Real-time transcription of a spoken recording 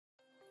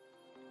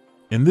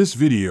In this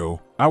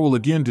video, I will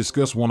again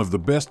discuss one of the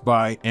best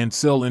buy and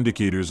sell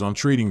indicators on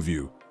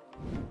Tradingview.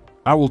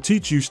 I will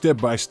teach you step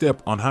by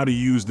step on how to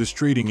use this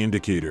trading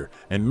indicator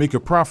and make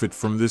a profit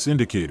from this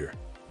indicator.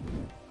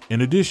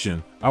 In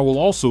addition, I will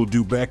also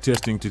do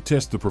backtesting to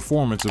test the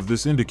performance of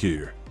this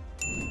indicator.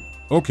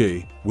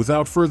 Okay,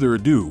 without further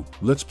ado,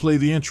 let's play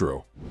the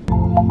intro.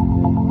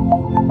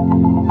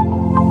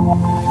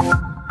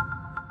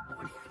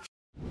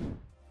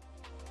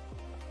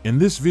 In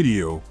this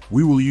video,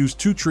 we will use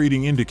two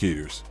trading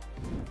indicators.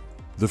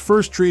 The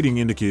first trading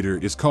indicator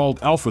is called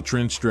Alpha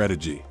Trend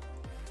Strategy.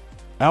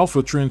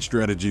 Alpha Trend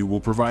Strategy will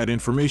provide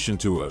information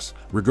to us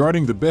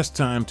regarding the best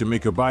time to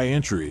make a buy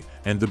entry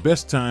and the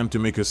best time to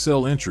make a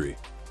sell entry.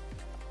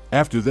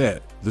 After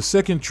that, the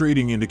second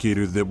trading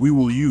indicator that we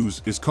will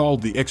use is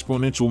called the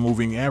Exponential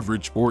Moving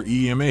Average, or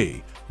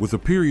EMA, with a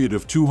period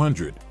of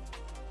 200.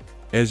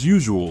 As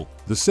usual,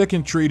 the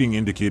second trading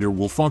indicator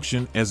will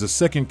function as a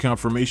second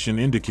confirmation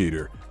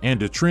indicator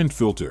and a trend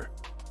filter.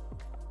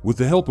 With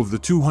the help of the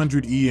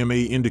 200 EMA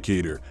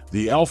indicator,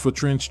 the Alpha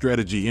Trend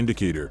Strategy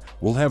indicator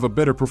will have a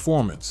better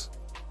performance.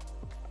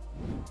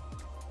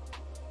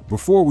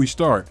 Before we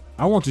start,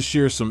 I want to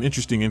share some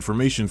interesting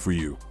information for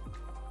you.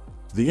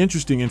 The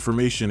interesting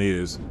information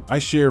is, I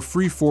share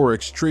free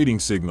Forex trading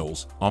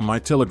signals on my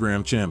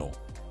Telegram channel.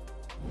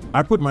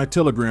 I put my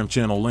Telegram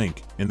channel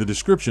link in the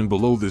description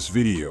below this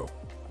video.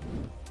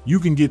 You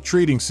can get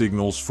trading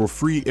signals for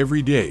free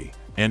every day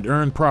and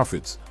earn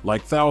profits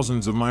like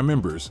thousands of my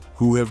members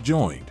who have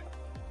joined.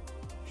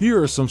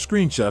 Here are some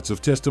screenshots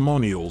of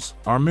testimonials,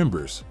 our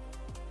members.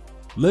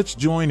 Let's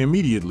join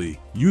immediately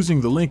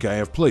using the link I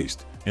have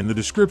placed in the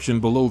description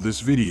below this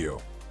video.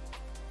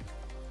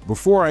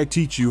 Before I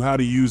teach you how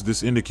to use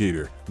this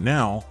indicator,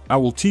 now I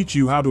will teach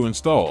you how to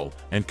install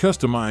and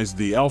customize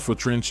the Alpha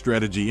Trend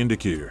Strategy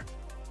indicator.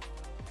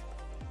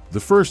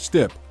 The first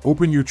step,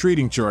 open your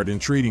trading chart in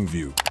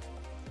Tradingview.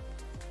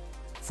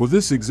 For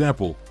this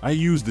example, I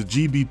used the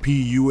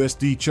GBP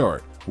USD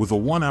chart with a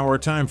 1-hour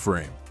time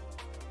frame.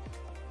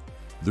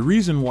 The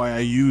reason why I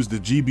used the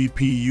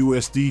GBP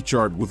USD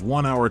chart with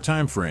 1-hour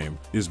time frame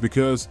is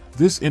because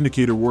this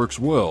indicator works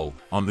well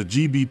on the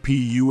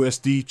GBP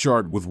USD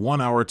chart with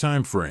 1-hour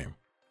time frame.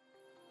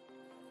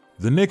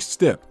 The next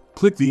step,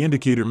 click the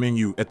indicator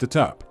menu at the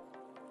top.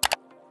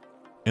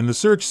 In the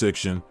search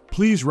section,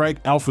 please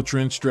write Alpha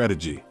Trend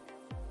Strategy.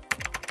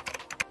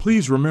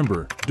 Please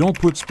remember, don't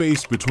put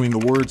space between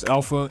the words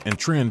alpha and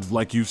trend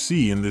like you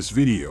see in this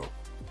video.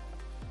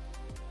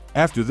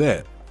 After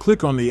that,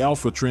 click on the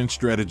Alpha Trend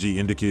Strategy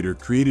indicator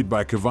created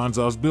by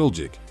Kvanzas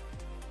Belgic.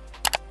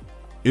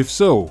 If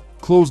so,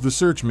 close the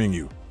search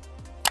menu.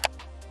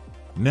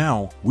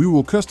 Now, we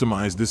will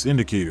customize this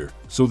indicator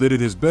so that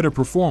it has better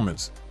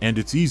performance and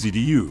it's easy to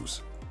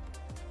use.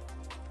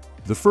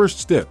 The first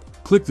step,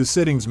 click the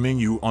Settings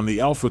menu on the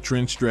Alpha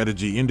Trend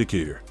Strategy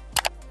indicator.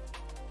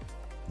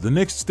 The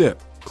next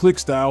step, click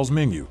Styles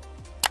menu.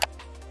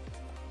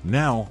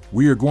 Now,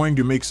 we are going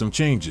to make some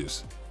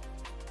changes.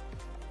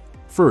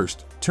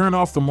 First, turn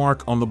off the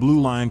mark on the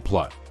blue line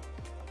plot.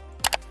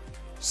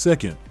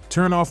 Second,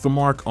 turn off the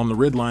mark on the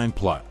red line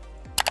plot.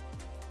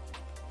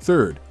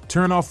 Third,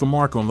 turn off the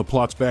mark on the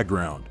plot's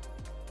background.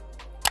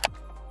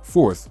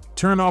 Fourth,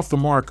 turn off the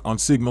mark on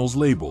signals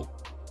label.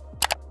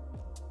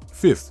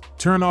 Fifth,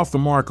 turn off the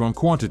mark on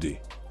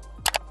quantity.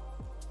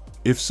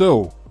 If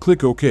so,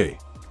 click OK.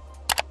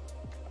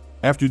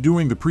 After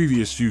doing the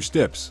previous few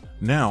steps,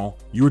 now,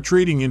 your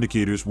trading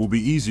indicators will be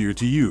easier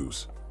to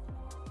use.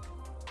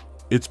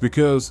 It's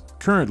because,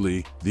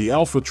 currently, the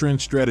Alpha Trend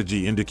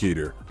Strategy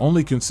indicator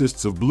only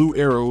consists of blue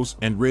arrows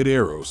and red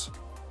arrows.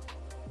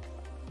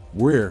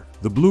 Where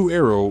the blue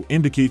arrow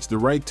indicates the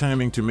right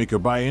timing to make a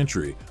buy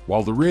entry,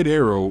 while the red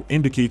arrow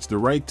indicates the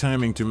right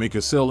timing to make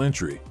a sell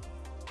entry.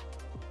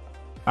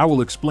 I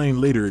will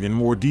explain later in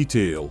more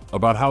detail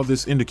about how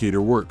this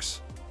indicator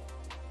works.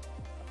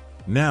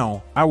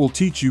 Now, I will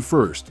teach you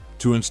first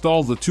to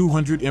install the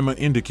 200 EMA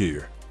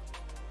indicator.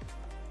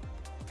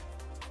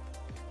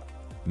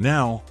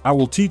 Now, I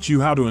will teach you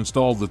how to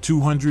install the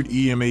 200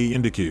 EMA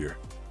indicator.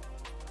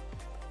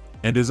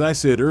 And as I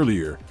said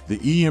earlier,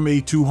 the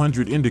EMA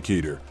 200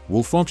 indicator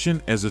will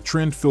function as a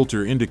trend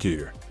filter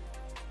indicator.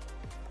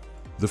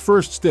 The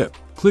first step,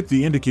 click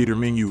the indicator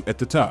menu at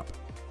the top.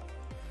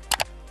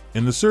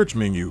 In the search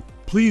menu,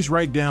 please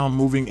write down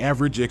Moving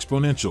Average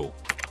Exponential.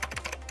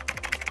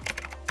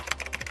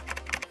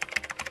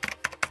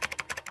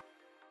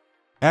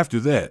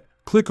 After that,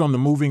 click on the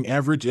Moving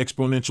Average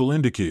Exponential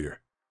indicator.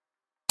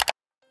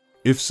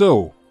 If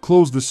so,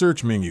 close the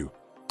search menu.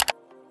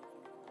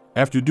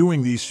 After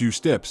doing these few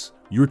steps,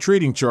 your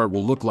trading chart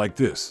will look like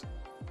this.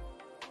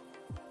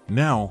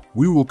 Now,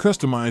 we will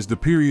customize the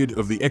period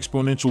of the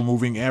Exponential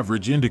Moving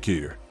Average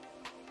indicator.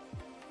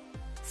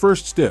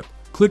 First step,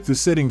 click the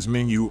Settings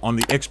menu on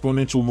the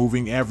Exponential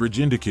Moving Average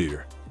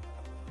indicator.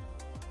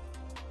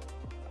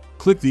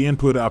 Click the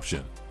Input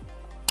option.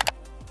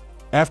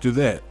 After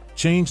that,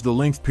 change the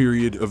length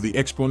period of the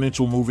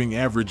Exponential Moving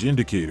Average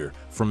indicator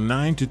from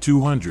 9 to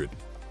 200.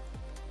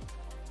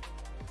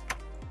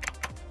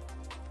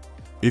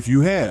 If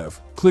you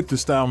have, click the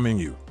Style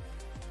menu.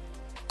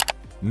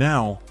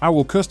 Now, I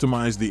will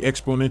customize the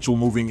exponential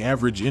moving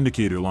average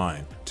indicator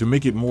line to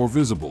make it more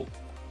visible.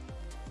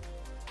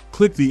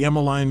 Click the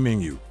M-Align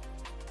menu.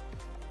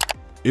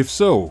 If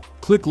so,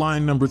 click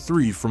line number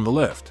 3 from the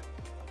left.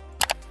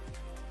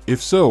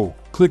 If so,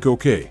 click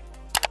OK.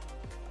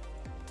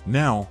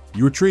 Now,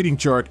 your trading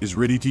chart is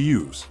ready to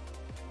use.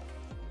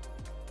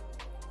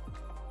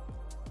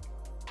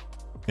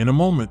 In a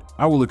moment,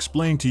 I will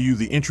explain to you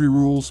the entry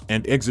rules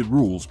and exit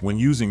rules when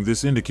using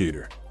this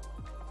indicator.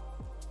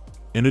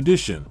 In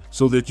addition,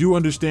 so that you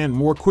understand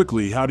more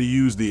quickly how to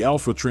use the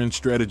Alpha Trend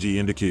Strategy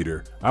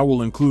indicator, I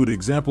will include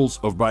examples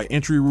of buy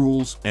entry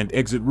rules and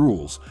exit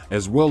rules,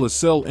 as well as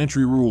sell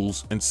entry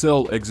rules and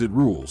sell exit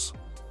rules.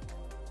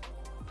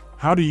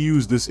 How to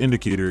use this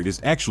indicator is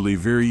actually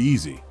very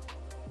easy.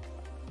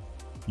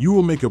 You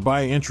will make a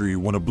buy entry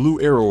when a blue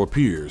arrow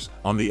appears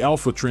on the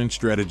Alpha Trend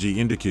Strategy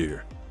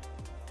indicator.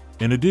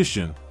 In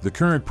addition, the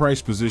current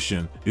price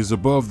position is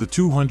above the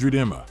 200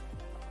 EMA.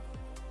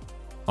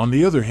 On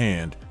the other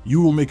hand, you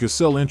will make a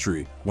sell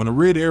entry when a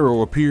red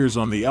arrow appears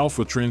on the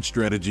Alpha Trend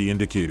Strategy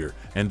indicator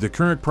and the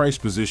current price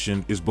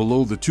position is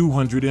below the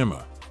 200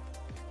 EMA.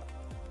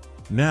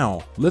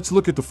 Now, let's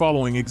look at the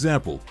following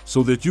example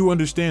so that you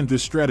understand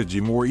this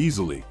strategy more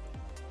easily.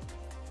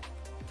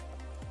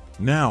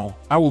 Now,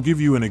 I will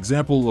give you an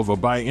example of a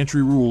buy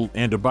entry rule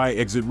and a buy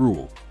exit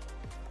rule.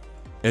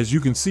 As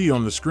you can see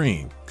on the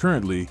screen,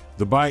 currently,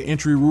 the buy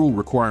entry rule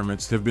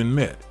requirements have been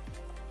met.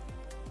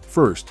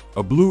 First,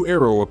 a blue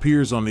arrow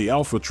appears on the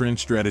Alpha Trend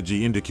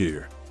Strategy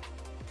indicator.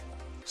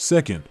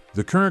 Second,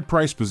 the current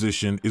price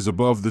position is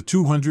above the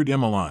 200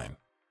 EMA line.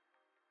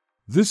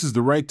 This is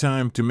the right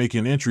time to make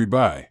an entry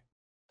buy.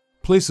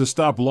 Place a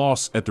stop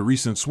loss at the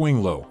recent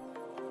swing low.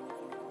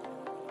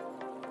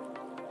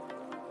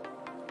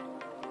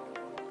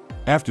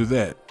 After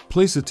that,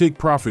 place a take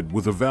profit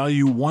with a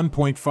value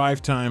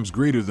 1.5 times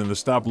greater than the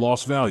stop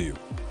loss value.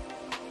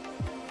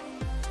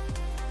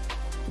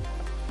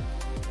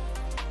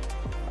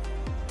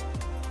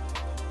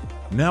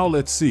 Now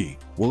let's see,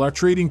 will our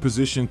trading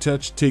position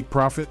touch take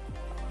profit?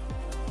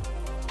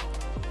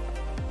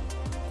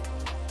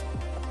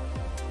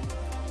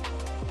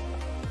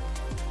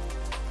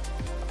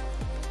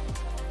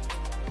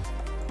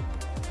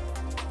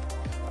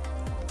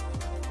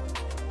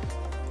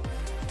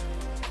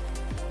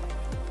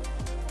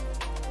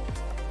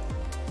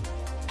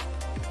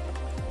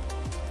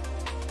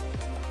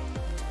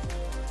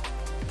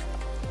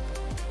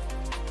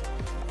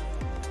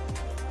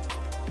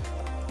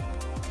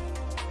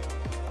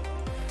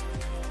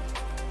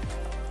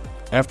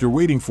 After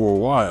waiting for a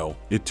while,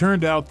 it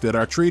turned out that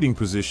our trading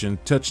position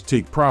touched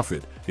take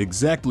profit,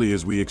 exactly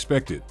as we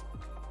expected.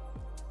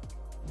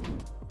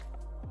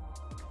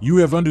 You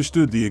have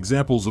understood the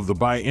examples of the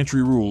buy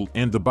entry rule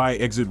and the buy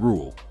exit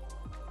rule.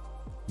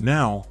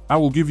 Now, I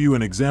will give you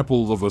an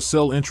example of a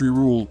sell entry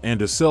rule and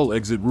a sell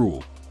exit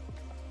rule.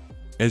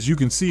 As you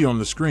can see on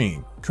the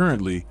screen,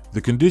 currently,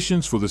 the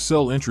conditions for the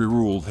sell entry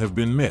rule have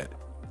been met.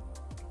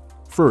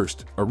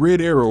 First, a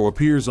red arrow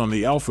appears on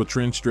the Alpha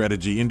Trend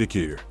Strategy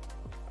indicator.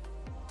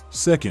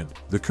 Second,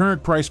 the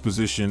current price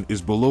position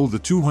is below the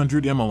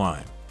 200 EMA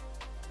line.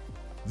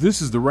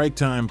 This is the right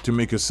time to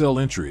make a sell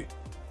entry.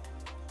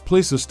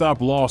 Place a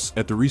stop loss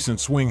at the recent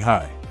swing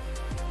high.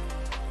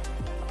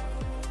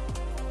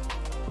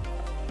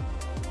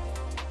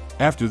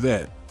 After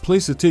that,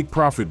 place a take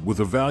profit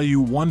with a value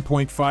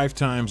 1.5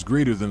 times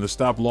greater than the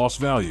stop loss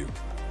value.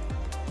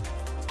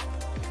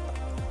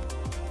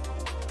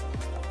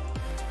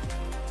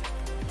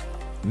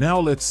 Now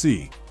let's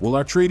see, will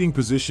our trading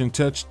position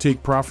touch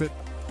take profit?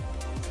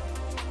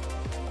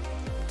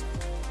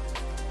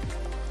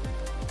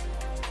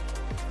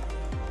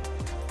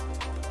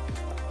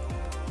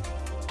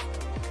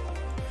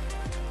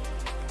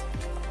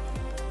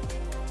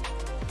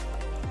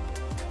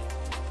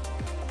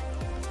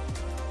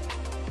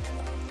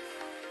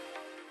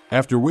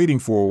 After waiting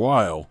for a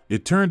while,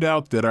 it turned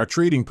out that our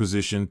trading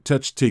position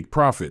touched take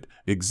profit,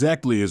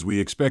 exactly as we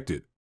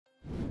expected.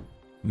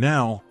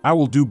 Now, I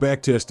will do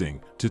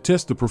backtesting to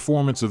test the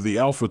performance of the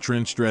Alpha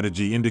Trend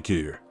Strategy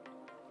indicator.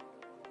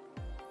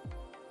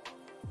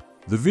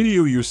 The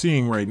video you're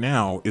seeing right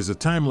now is a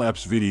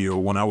time-lapse video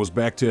when I was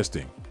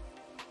backtesting.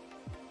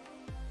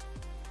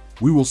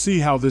 We will see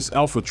how this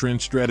Alpha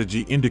Trend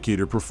Strategy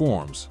indicator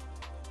performs.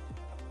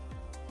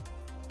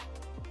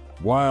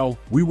 While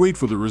we wait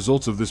for the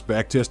results of this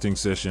backtesting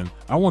session,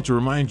 I want to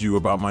remind you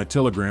about my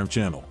Telegram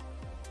channel.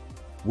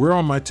 Where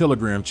on my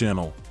Telegram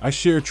channel, I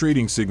share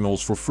trading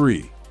signals for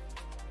free.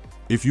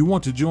 If you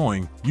want to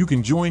join, you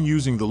can join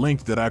using the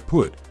link that I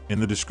put in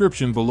the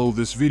description below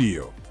this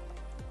video.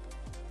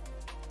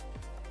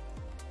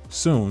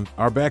 Soon,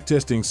 our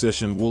backtesting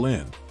session will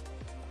end.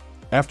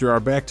 After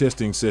our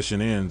backtesting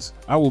session ends,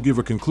 I will give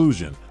a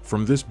conclusion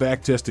from this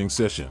backtesting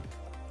session.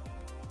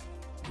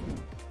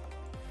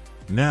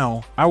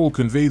 Now, I will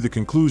convey the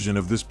conclusion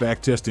of this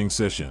backtesting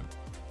session.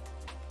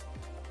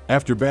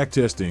 After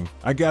backtesting,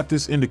 I got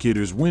this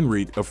indicator's win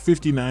rate of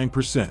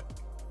 59%.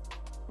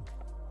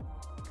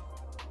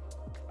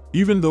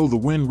 Even though the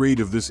win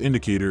rate of this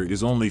indicator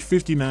is only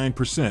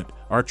 59%,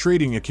 our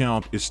trading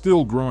account is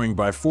still growing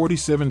by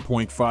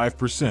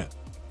 47.5%.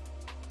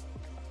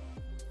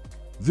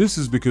 This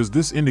is because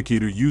this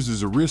indicator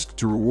uses a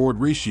risk-to-reward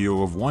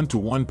ratio of 1 to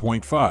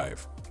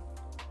 1.5,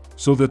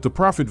 so that the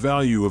profit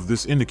value of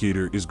this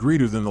indicator is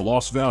greater than the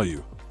loss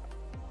value.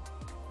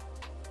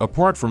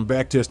 Apart from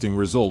backtesting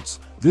results,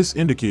 this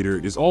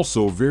indicator is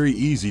also very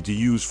easy to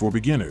use for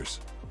beginners.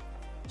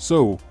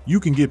 So,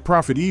 you can get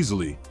profit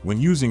easily when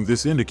using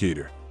this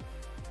indicator.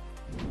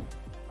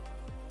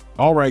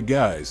 Alright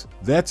guys,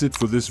 that's it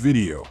for this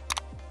video.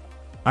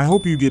 I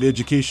hope you get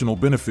educational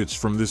benefits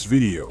from this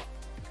video.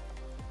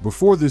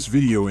 Before this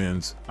video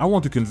ends, I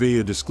want to convey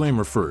a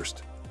disclaimer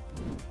first.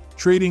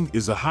 Trading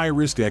is a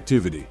high-risk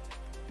activity.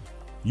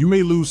 You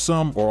may lose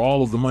some or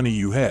all of the money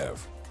you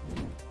have.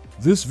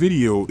 This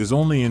video is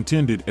only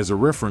intended as a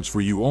reference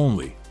for you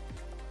only.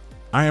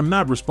 I am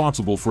not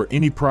responsible for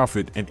any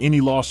profit and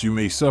any loss you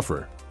may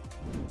suffer.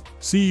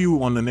 See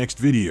you on the next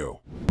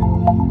video.